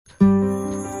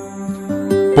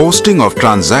Posting of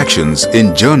transactions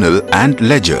in journal and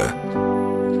ledger.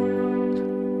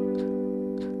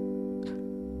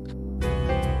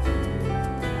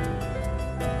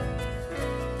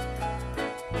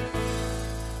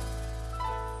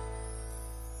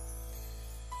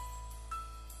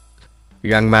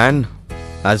 Young man,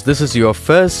 as this is your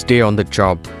first day on the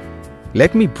job,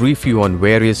 let me brief you on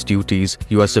various duties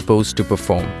you are supposed to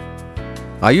perform.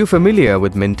 Are you familiar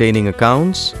with maintaining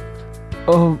accounts?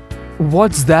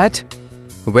 What's that?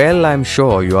 Well, I'm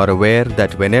sure you are aware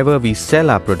that whenever we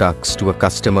sell our products to a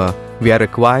customer, we are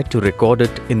required to record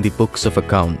it in the books of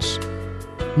accounts.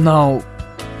 Now,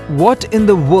 what in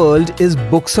the world is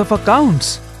books of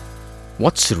accounts?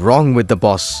 What's wrong with the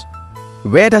boss?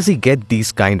 Where does he get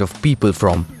these kind of people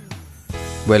from?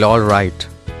 Well, all right.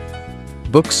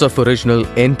 Books of original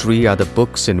entry are the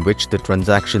books in which the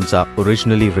transactions are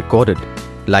originally recorded,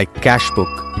 like cash book,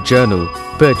 journal,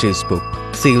 purchase book,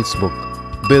 sales book,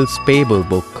 bills payable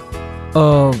book.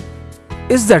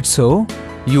 Is that so?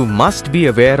 You must be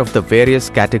aware of the various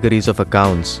categories of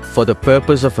accounts for the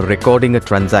purpose of recording a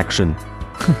transaction.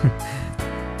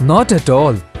 Not at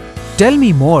all. Tell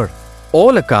me more.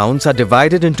 All accounts are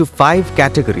divided into 5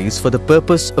 categories for the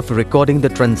purpose of recording the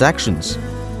transactions.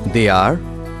 They are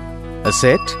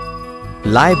asset,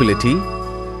 liability,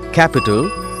 capital,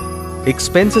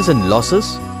 expenses and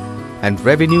losses, and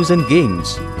revenues and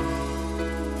gains.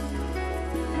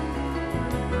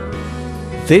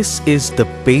 This is the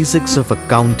basics of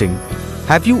accounting.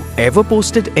 Have you ever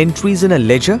posted entries in a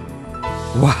ledger?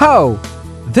 Wow,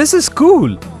 this is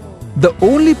cool. The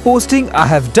only posting I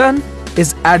have done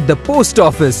is at the post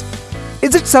office.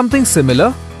 Is it something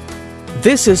similar?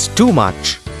 This is too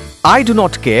much. I do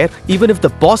not care even if the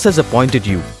boss has appointed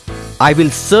you. I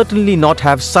will certainly not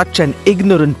have such an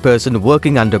ignorant person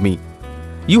working under me.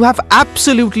 You have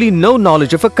absolutely no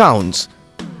knowledge of accounts.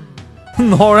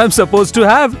 Nor I'm supposed to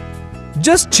have.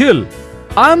 Just chill.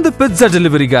 I'm the pizza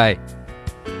delivery guy.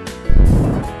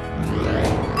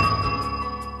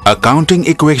 Accounting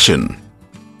equation.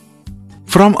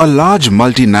 From a large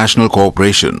multinational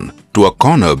corporation to a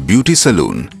corner beauty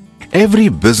salon, every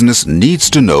business needs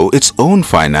to know its own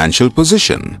financial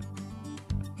position.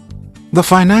 The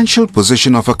financial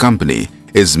position of a company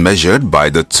is measured by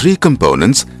the 3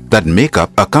 components that make up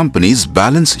a company's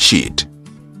balance sheet.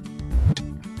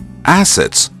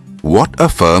 Assets, what a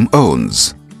firm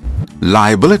owns.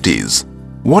 Liabilities,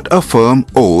 what a firm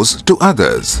owes to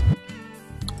others.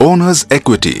 Owner's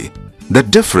equity, the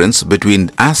difference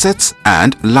between assets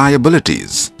and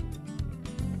liabilities.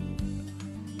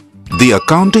 The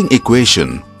accounting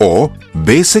equation or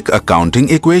basic accounting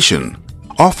equation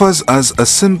offers us a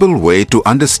simple way to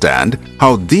understand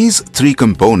how these 3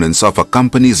 components of a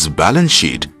company's balance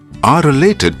sheet are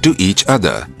related to each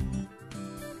other.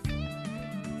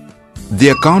 The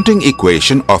accounting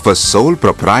equation of a sole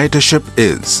proprietorship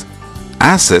is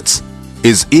assets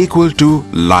is equal to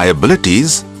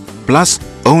liabilities plus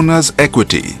owner's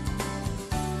equity.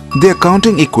 The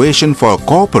accounting equation for a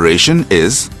corporation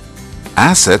is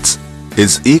assets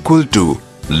is equal to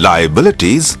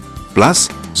liabilities plus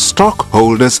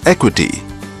stockholders' equity.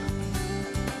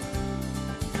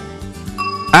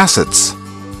 Assets.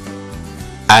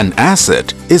 An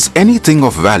asset is anything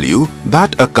of value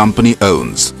that a company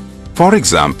owns. For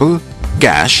example,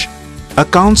 cash,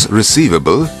 accounts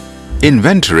receivable,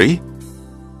 inventory,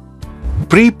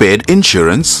 prepaid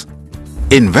insurance,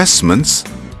 investments,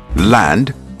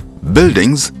 land,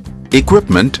 buildings,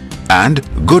 equipment, and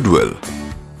goodwill.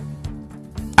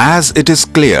 As it is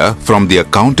clear from the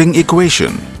accounting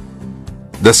equation,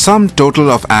 the sum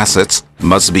total of assets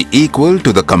must be equal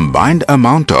to the combined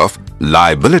amount of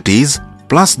liabilities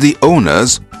plus the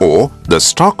owner's or the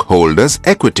stockholder's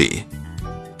equity.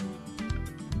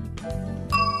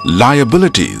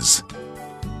 Liabilities.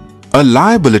 A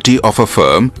liability of a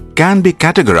firm can be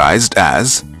categorized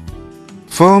as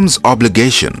firm's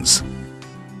obligations.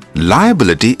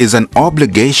 Liability is an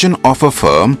obligation of a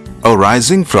firm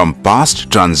arising from past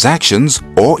transactions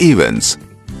or events.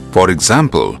 For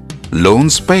example,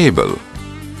 loans payable,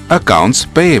 accounts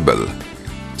payable,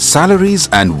 salaries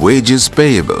and wages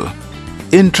payable,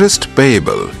 interest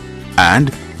payable,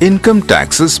 and income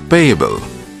taxes payable.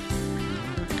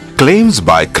 Claims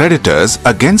by creditors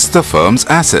against the firm's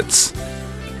assets.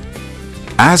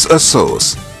 As a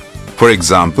source, for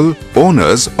example,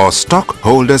 owners or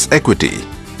stockholders' equity.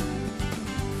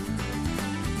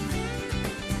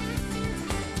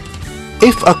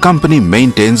 If a company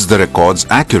maintains the records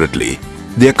accurately,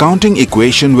 the accounting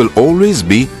equation will always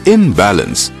be in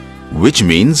balance, which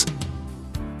means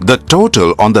the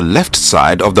total on the left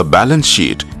side of the balance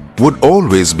sheet would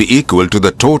always be equal to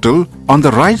the total on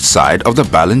the right side of the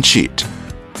balance sheet.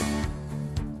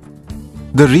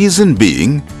 The reason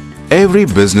being, every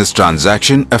business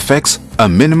transaction affects a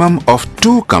minimum of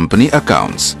 2 company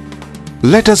accounts.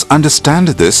 Let us understand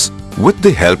this with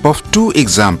the help of 2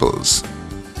 examples.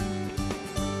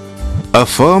 A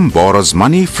firm borrows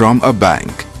money from a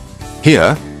bank.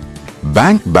 Here,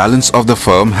 bank balance of the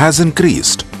firm has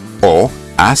increased, or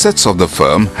assets of the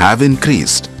firm have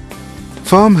increased.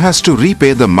 Firm has to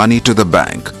repay the money to the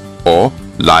bank, or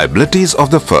liabilities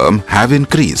of the firm have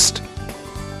increased.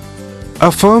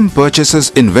 A firm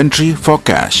purchases inventory for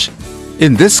cash.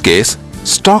 In this case,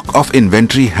 stock of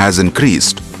inventory has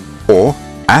increased, or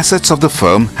assets of the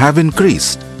firm have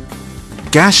increased.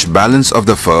 Cash balance of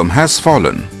the firm has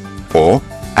fallen, or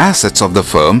assets of the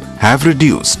firm have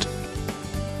reduced.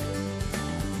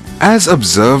 As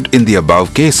observed in the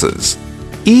above cases,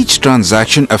 each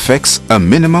transaction affects a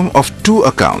minimum of 2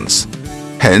 accounts.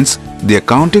 Hence, the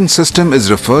accounting system is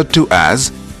referred to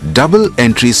as double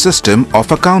entry system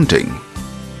of accounting.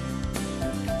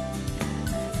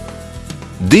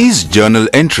 These journal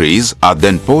entries are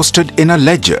then posted in a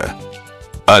ledger.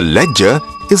 A ledger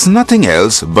is nothing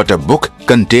else but a book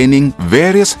containing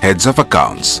various heads of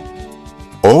accounts.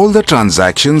 All the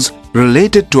transactions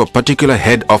related to a particular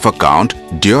head of account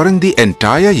during the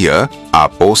entire year are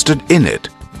posted in it.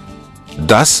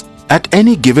 Thus, at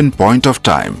any given point of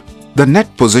time, the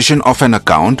net position of an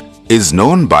account is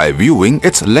known by viewing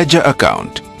its ledger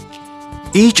account.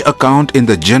 Each account in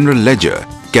the general ledger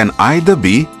can either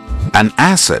be an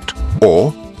asset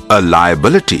or a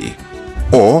liability,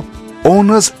 or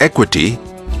owner's equity,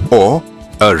 or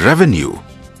a revenue,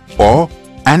 or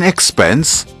an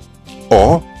expense,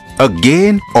 or a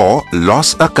gain or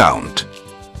loss account.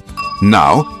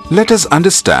 Now, let us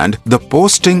understand the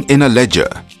posting in a ledger.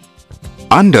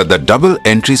 Under the double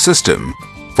entry system,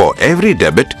 for every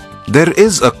debit, there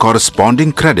is a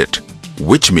corresponding credit,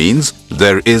 which means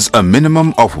there is a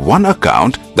minimum of one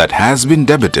account that has been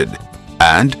debited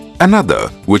and another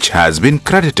which has been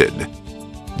credited.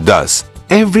 Thus,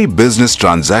 every business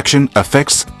transaction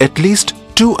affects at least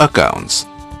 2 accounts.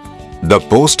 The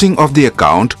posting of the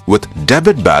account with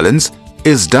debit balance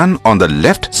is done on the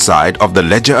left side of the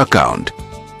ledger account.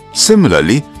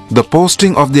 Similarly, the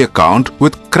posting of the account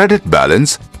with credit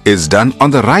balance is done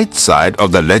on the right side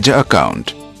of the ledger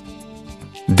account.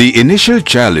 The initial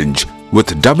challenge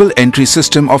with double entry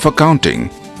system of accounting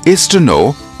is to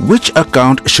know which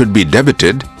account should be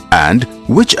debited and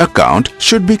which account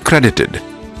should be credited.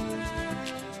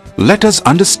 Let us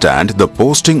understand the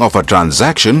posting of a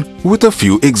transaction with a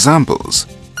few examples.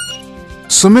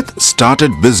 Sumit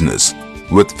started business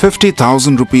with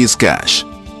 50,000 rupees cash.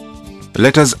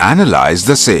 Let us analyze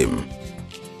the same.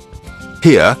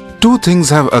 Here, 2 things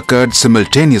have occurred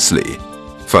simultaneously.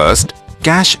 First,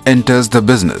 cash enters the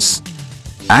business.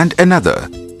 And another,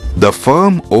 the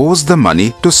firm owes the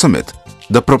money to Sumit,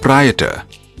 the proprietor.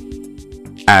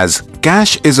 As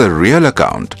cash is a real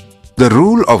account, the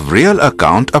rule of real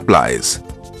account applies.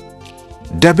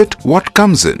 Debit what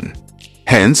comes in.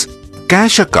 Hence,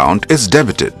 cash account is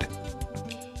debited.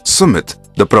 Sumit,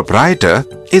 the proprietor,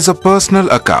 is a personal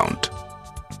account.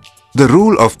 The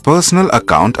rule of personal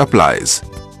account applies.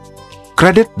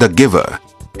 Credit the giver.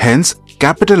 Hence,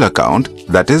 capital account,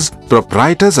 that is,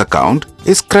 proprietor's account,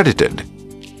 is credited.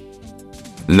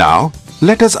 Now,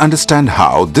 let us understand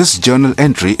how this journal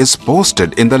entry is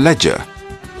posted in the ledger.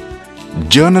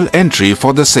 Journal entry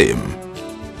for the same.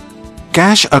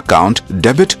 Cash account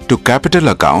debit to capital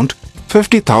account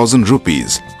 50,000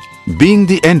 rupees, being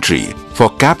the entry for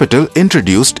capital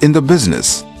introduced in the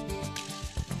business.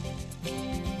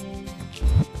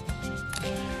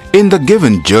 In the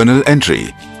given journal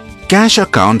entry, cash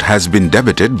account has been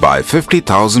debited by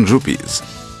 50,000 rupees.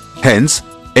 Hence,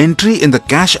 entry in the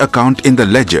cash account in the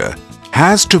ledger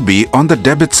has to be on the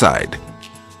debit side.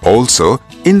 Also,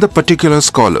 in the particulars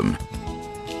column,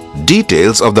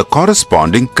 details of the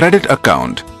corresponding credit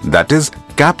account, that is,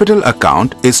 capital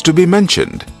account, is to be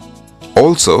mentioned.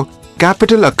 Also,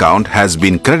 capital account has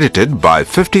been credited by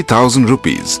 50,000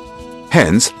 rupees.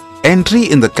 Hence,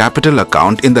 entry in the capital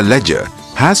account in the ledger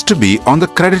has to be on the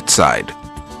credit side.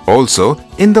 Also,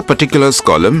 in the particulars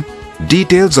column,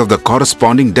 details of the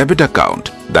corresponding debit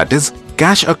account, that is,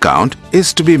 cash account,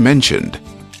 is to be mentioned.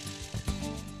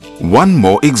 One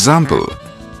more example.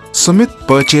 Sumit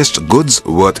purchased goods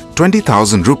worth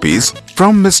 20,000 rupees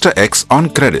from Mr. X on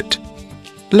credit.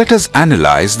 Let us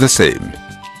analyze the same.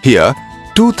 Here,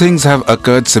 2 things have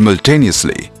occurred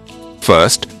simultaneously.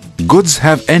 First, goods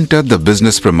have entered the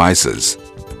business premises.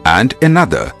 And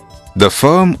another, the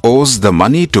firm owes the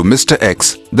money to Mr.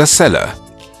 X, the seller.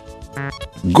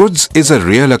 Goods is a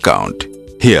real account.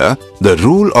 Here, the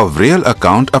rule of real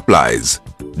account applies.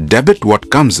 Debit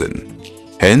what comes in.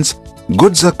 Hence,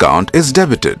 goods account is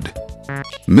debited.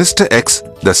 Mr. X,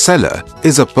 the seller,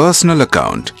 is a personal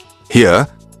account. Here,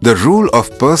 the rule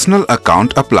of personal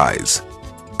account applies.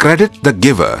 Credit the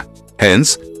giver.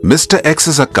 Hence, Mr.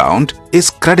 X's account is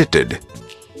credited.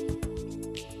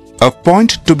 A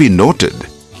point to be noted.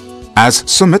 As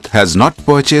Sumit has not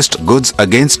purchased goods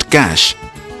against cash,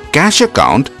 cash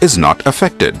account is not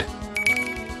affected.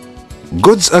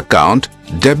 Goods account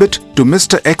debit to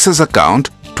Mr. X's account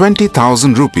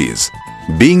 20,000 rupees,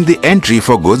 being the entry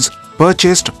for goods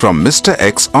purchased from Mr.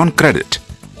 X on credit.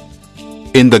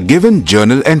 In the given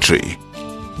journal entry,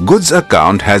 goods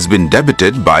account has been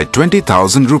debited by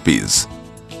 20,000 rupees.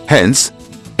 Hence,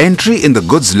 entry in the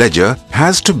goods ledger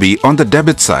has to be on the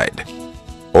debit side.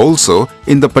 Also,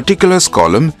 in the particulars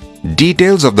column,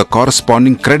 details of the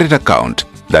corresponding credit account,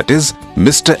 that is,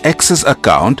 Mr. X's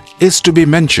account, is to be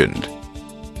mentioned.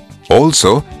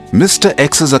 Also, Mr.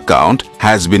 X's account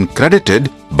has been credited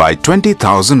by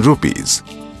 20,000 rupees.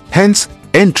 Hence,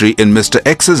 entry in Mr.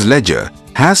 X's ledger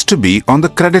has to be on the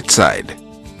credit side.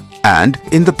 And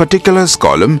in the particulars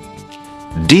column,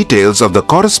 details of the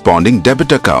corresponding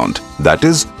debit account, that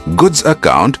is, goods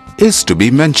account, is to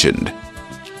be mentioned.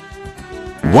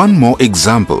 One more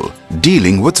example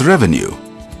dealing with revenue.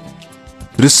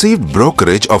 Received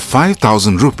brokerage of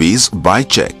 5,000 rupees by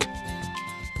check.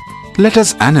 Let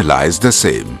us analyze the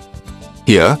same.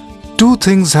 Here, two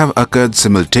things have occurred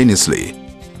simultaneously.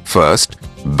 First,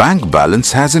 bank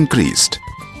balance has increased,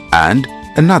 and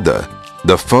another,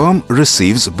 the firm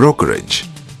receives brokerage.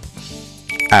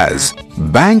 As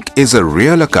bank is a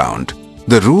real account,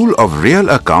 the rule of real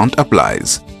account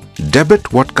applies.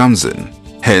 Debit what comes in.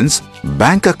 Hence,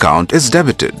 bank account is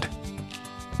debited.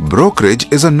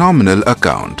 Brokerage is a nominal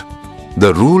account.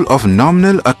 The rule of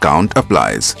nominal account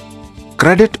applies.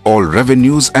 Credit all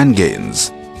revenues and gains.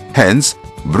 Hence,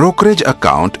 brokerage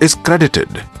account is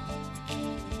credited.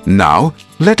 Now,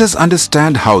 let us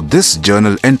understand how this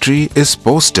journal entry is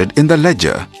posted in the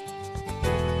ledger.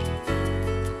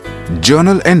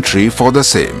 Journal entry for the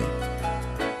same.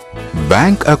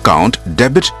 Bank account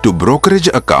debit to brokerage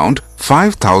account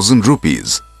 5,000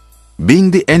 rupees, being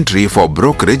the entry for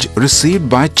brokerage received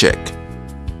by check.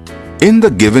 In the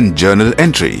given journal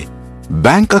entry,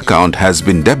 bank account has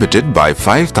been debited by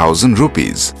 5,000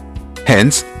 rupees.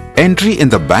 Hence, entry in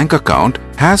the bank account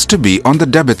has to be on the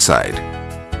debit side.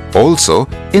 Also,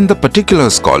 in the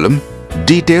particulars column,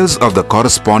 details of the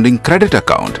corresponding credit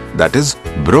account, that is,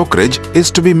 brokerage, is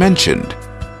to be mentioned.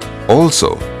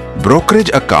 Also,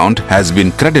 brokerage account has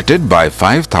been credited by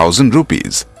 5,000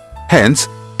 rupees. Hence,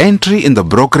 entry in the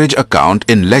brokerage account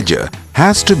in ledger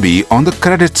has to be on the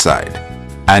credit side.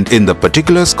 And in the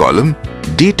particulars column,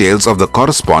 details of the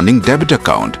corresponding debit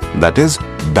account, that is,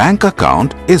 bank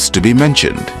account, is to be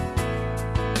mentioned.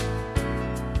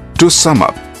 To sum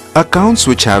up, accounts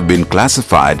which have been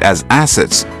classified as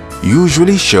assets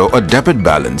usually show a debit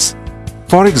balance.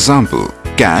 For example,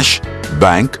 cash,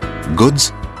 bank,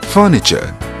 goods,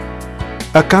 furniture.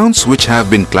 Accounts which have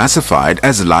been classified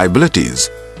as liabilities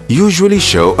usually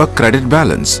show a credit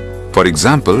balance. For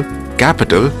example,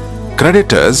 capital,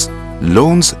 creditors,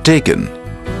 loans taken.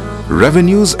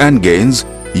 Revenues and gains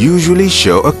usually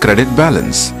show a credit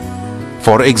balance.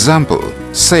 For example,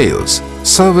 sales,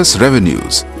 service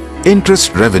revenues,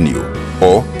 interest revenue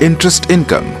or interest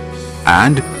income,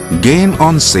 and gain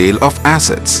on sale of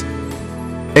assets.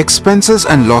 Expenses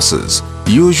and losses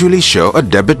usually show a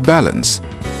debit balance.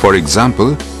 For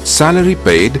example, salary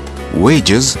paid,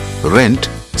 wages, rent,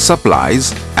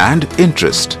 supplies, and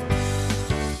interest.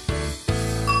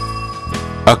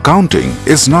 Accounting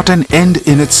is not an end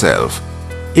in itself.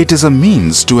 It is a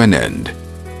means to an end.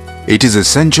 It is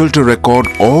essential to record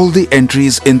all the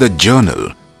entries in the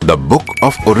journal, the book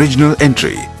of original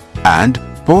entry, and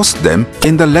post them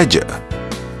in the ledger.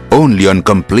 Only on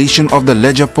completion of the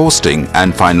ledger posting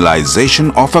and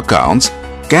finalization of accounts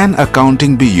can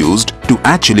accounting be used to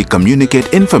actually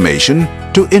communicate information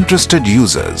to interested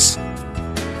users.